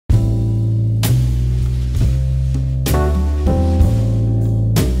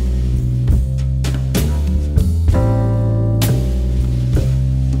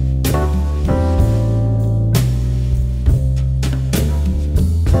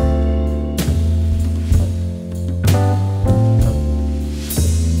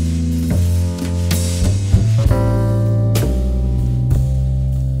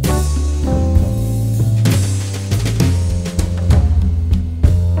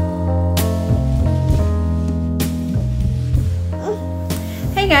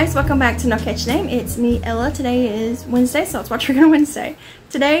guys, welcome back to Nocatchyname. It's me, Ella. Today is Wednesday, so it's Whatcha on Wednesday.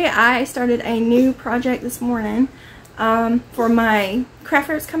 Today I started a new project this morning for my craft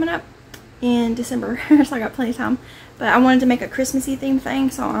fair that's coming up in December, so I got plenty of time. But I wanted to make a Christmassy themed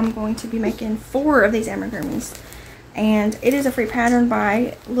thing, so I'm going to be making 4 of these amigurumis. And it is a free pattern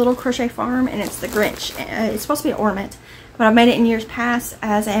by Little Crochet Farm, and it's the Grinch. It's supposed to be an ornament, but I've made it in years past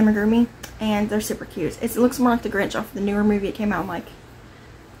as an amigurumi, and they're super cute. It looks more like the Grinch off the newer movie. It came out in like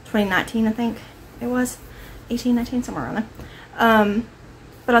 2019, I think it was, 18, 19, somewhere around there.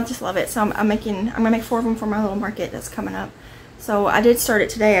 But I just love it. So I'm gonna make 4 of them for my little market that's coming up. So I did start it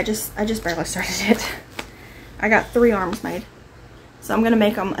today. I just barely started it. I got 3 arms made. So I'm gonna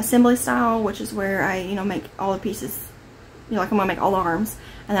make them assembly style, which is where I, make all the pieces. Like I'm gonna make all the arms,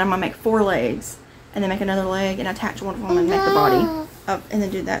 and then I'm gonna make 4 legs, and then make another leg and attach one of them and make the body up, and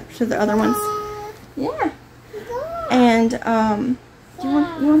then do that to the other ones. Yeah. And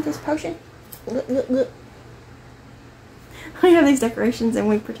you want this potion? Look, look, look. We have these decorations and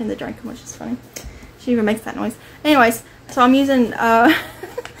we pretend to drink them, which is funny. She even makes that noise. Anyways, so I'm using Red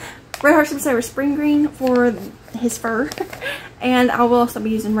Heart Super Saver Spring Green for his fur. And I will also be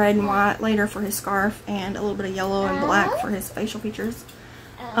using red and white later for his scarf, and a little bit of yellow and black for his facial features.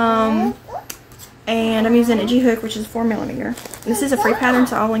 And I'm using a G-hook, which is 4mm. This is a free pattern,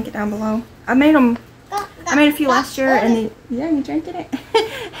 so I'll link it down below. I made a few last year, and then, yeah, you drank it.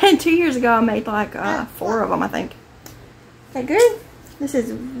 And 2 years ago, I made like 4 of them, I think. Is that good? This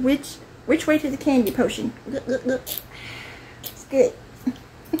is which way to the candy potion. Look, look, look. It's good.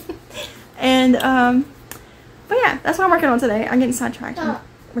 And but yeah, that's what I'm working on today. I'm getting sidetracked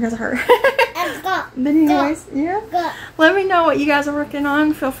because of her. But anyways, yeah. Let me know what you guys are working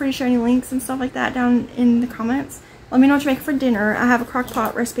on. Feel free to share any links and stuff like that down in the comments. Let me know what you're making for dinner. I have a crock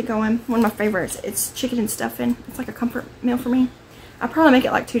pot recipe going. One of my favorites. It's chicken and stuffing. It's like a comfort meal for me. I probably make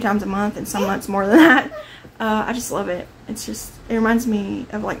it like 2 times a month, and some months more than that. I just love it. It reminds me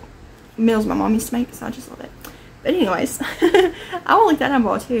of like meals my mom used to make, so I just love it. But anyways, I will link that down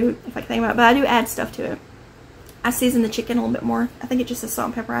below too if I can think about it. But I do add stuff to it. I season the chicken a little bit more. I think it's just a salt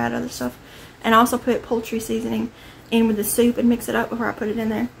and pepper. I add other stuff. And I also put poultry seasoning in with the soup and mix it up before I put it in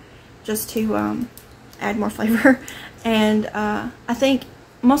there, just to add more flavor. And I think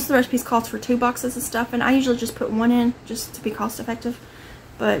most of the recipes calls for 2 boxes of stuff, and I usually just put 1 in just to be cost effective.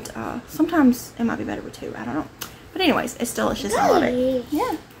 But sometimes it might be better with 2. I don't know. But anyways, it's delicious. I love it.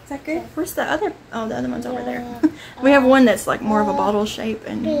 Yeah. Is that good? Where's the other? Oh, the other one's over there. We have one that's like more of a bottle shape,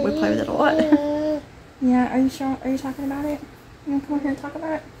 and we play with it a lot. Yeah. Are you sure? Are you talking about it? You want to come over here and talk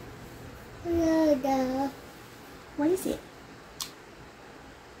about it? No. What is it?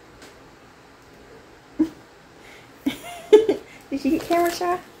 Did you get camera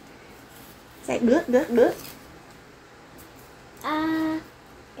shy? Say good, good, good.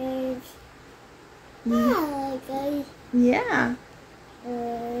 Yeah.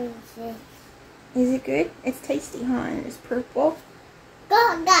 Is it good? It's tasty, huh? And it's purple.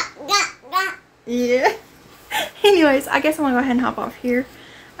 Yeah. Anyways, I guess I'm gonna go ahead and hop off here.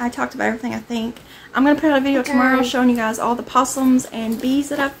 I talked about everything, I think. I'm gonna put out a video tomorrow showing you guys all the possums and bees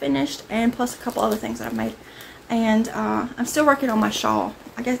that I've finished, and plus a couple other things that I've made. And I'm still working on my shawl.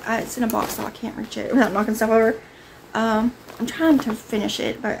 I guess it's in a box, so I can't reach it without knocking stuff over. I'm trying to finish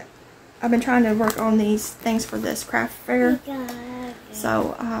it, but I've been trying to work on these things for this craft fair.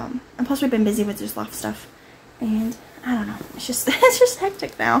 So, and plus we've been busy with just lots of stuff. And I don't know, it's just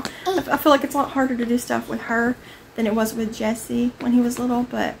hectic now. I feel like it's a lot harder to do stuff with her than it was with Jesse when he was little.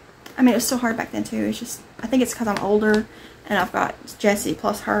 But I mean, it was still hard back then too. It's just, I think it's because I'm older and I've got Jesse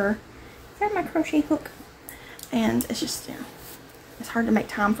plus her. Is that my crochet hook? And it's just, it's hard to make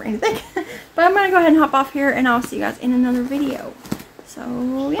time for anything. But I'm going to go ahead and hop off here, and I'll see you guys in another video.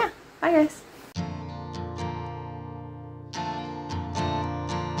 So, yeah. Bye, guys.